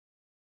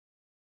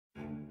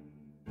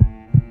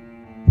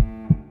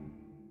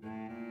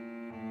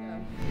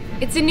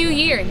It's a new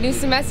year, new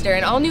semester,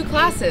 and all new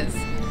classes.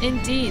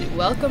 Indeed.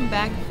 Welcome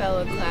back,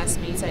 fellow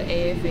classmates at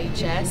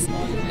AFHS.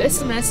 This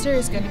semester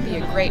is going to be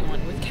a great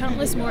one with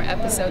countless more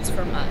episodes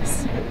from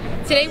us.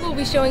 Today we'll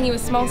be showing you a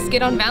small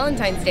skit on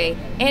Valentine's Day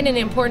and an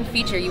important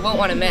feature you won't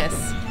want to miss.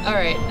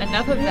 Alright,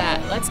 enough of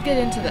that. Let's get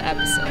into the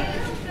episode.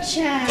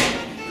 Chad,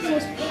 the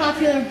most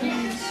popular boy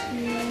in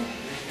school.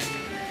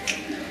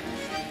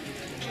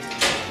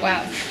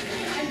 Wow,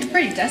 you're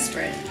pretty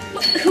desperate.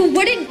 Who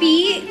wouldn't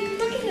be?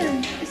 Look at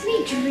him. Isn't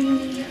he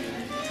dreamy?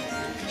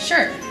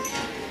 Sure,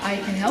 I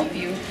can help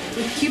you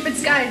with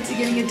Cupid's Guide to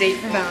Getting a Date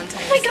for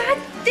Valentine's. Oh my god,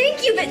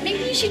 thank you, but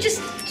maybe you should just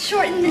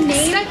shorten the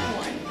name. Step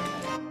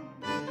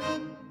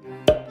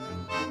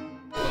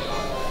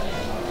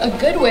 1. A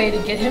good way to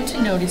get him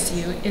to notice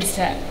you is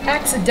to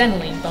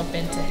accidentally bump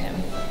into him.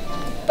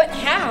 But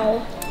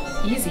how?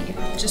 Easy.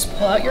 Just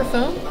pull out your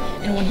phone,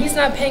 and when he's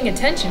not paying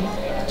attention,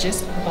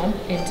 just bump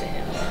into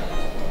him.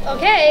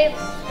 Okay,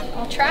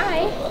 I'll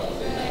try.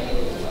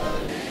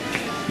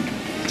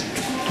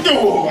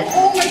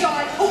 Oh my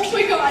god, oh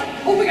my god,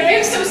 oh my god, I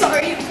am so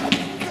sorry.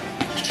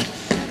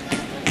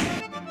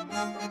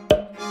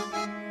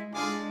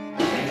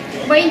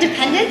 My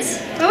independence?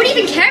 I wouldn't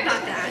even care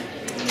about that.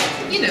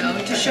 You know,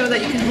 to show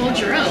that you can hold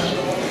your own.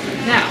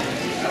 Now,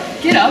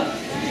 get up,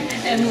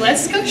 and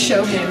let's go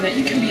show him that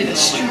you can be the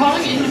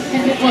strong,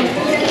 independent woman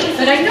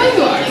that I know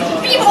you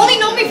are. But you've only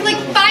known me for like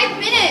 5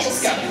 minutes.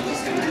 Let's go.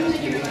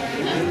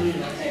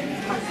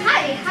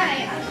 Hi.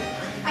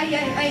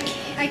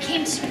 I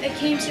came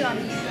to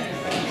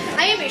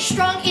I am a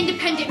strong,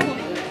 independent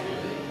woman.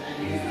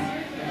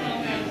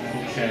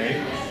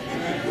 Okay.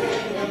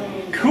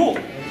 Cool.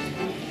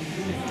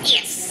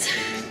 Yes.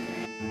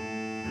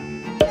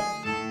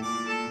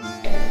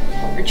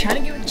 You're trying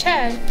to get with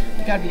Chad,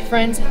 you gotta be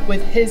friends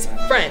with his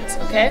friends,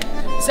 okay?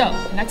 So,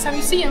 next time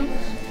you see him,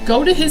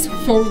 go to his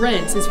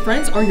friends. His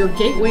friends are your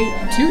gateway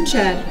to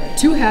Chad,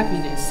 to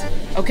happiness,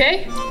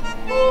 okay?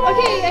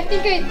 Okay, I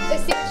think I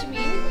see what you mean.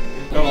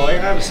 No, all I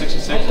have is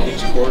 66 in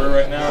each quarter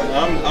right now.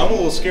 I'm a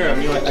little scared. I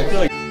mean, like, I feel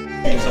like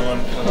being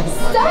someone.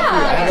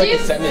 Stop, dude,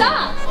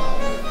 stop.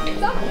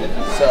 Stop.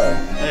 Sir.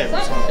 Hey,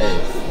 what's up?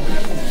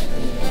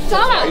 Hey.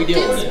 Stop. How are you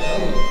doing?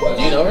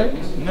 Do you know her?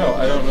 No,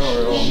 I don't know her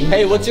at all.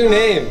 Hey, what's your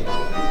name?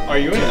 Are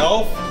you an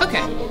elf?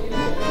 Okay.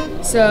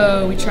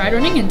 So, we tried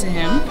running into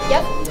him.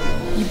 Yep,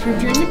 You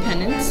proved your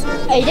independence.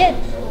 I did.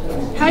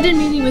 How did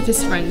meeting with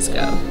his friends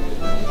go?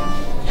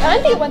 I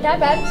don't think it went that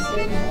bad.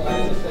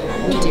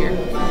 Oh dear.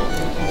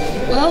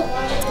 Well,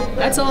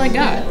 that's all I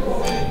got.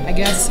 I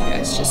guess you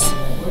guys just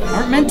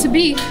aren't meant to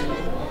be.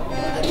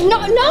 No.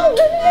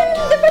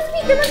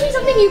 There must be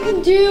something you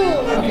can do.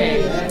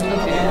 Okay,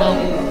 well,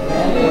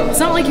 it's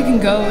not like you can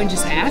go and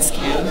just ask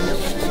him.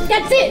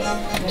 That's it.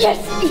 Yes,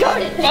 you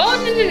got it. Oh,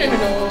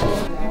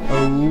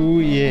 no. Oh,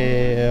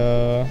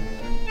 yeah.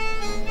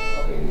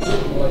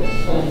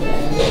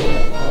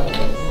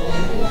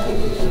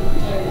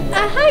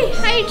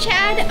 Hi,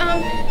 Chad.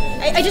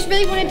 I just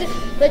really wanted to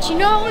let you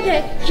know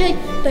that you're like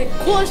the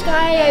coolest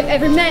guy I've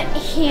ever met,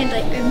 and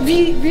like I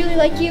really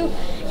like you.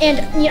 And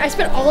you know, I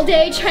spent all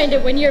day trying to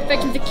win your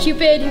affections with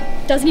Cupid, who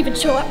doesn't even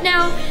show up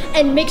now,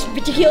 and makes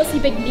ridiculously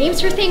big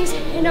names for things.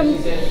 And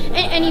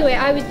anyway,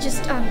 I was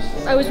just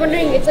I was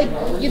wondering, it's like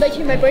you'd like to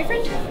be my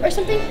boyfriend or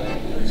something?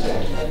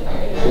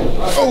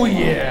 Oh,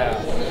 yeah.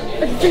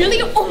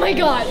 Really? Oh my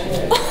god!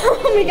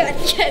 Oh my god!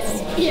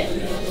 Yes.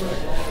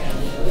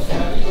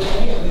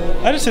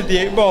 I just hit the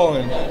 8 ball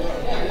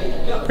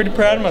and pretty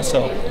proud of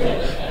myself.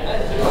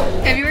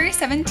 February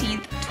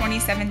 17th,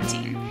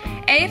 2017.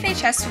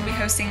 AFHS will be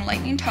hosting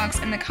Lightning Talks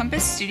in the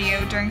Compass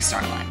studio during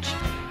Star Lunch.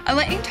 A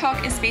Lightning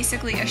Talk is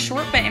basically a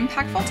short but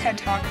impactful TED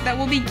Talk that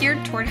will be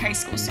geared toward high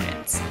school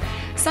students.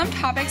 Some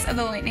topics of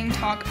the Lightning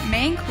Talk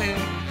may include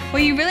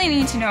what you really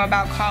need to know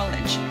about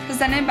college,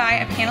 presented by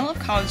a panel of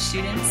college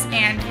students,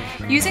 and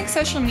using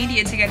social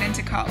media to get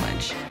into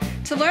college.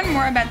 To learn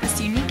more about this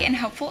unique and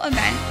helpful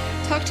event,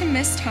 talk to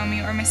Miss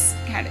Tomey or Miss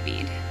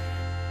Cadavid.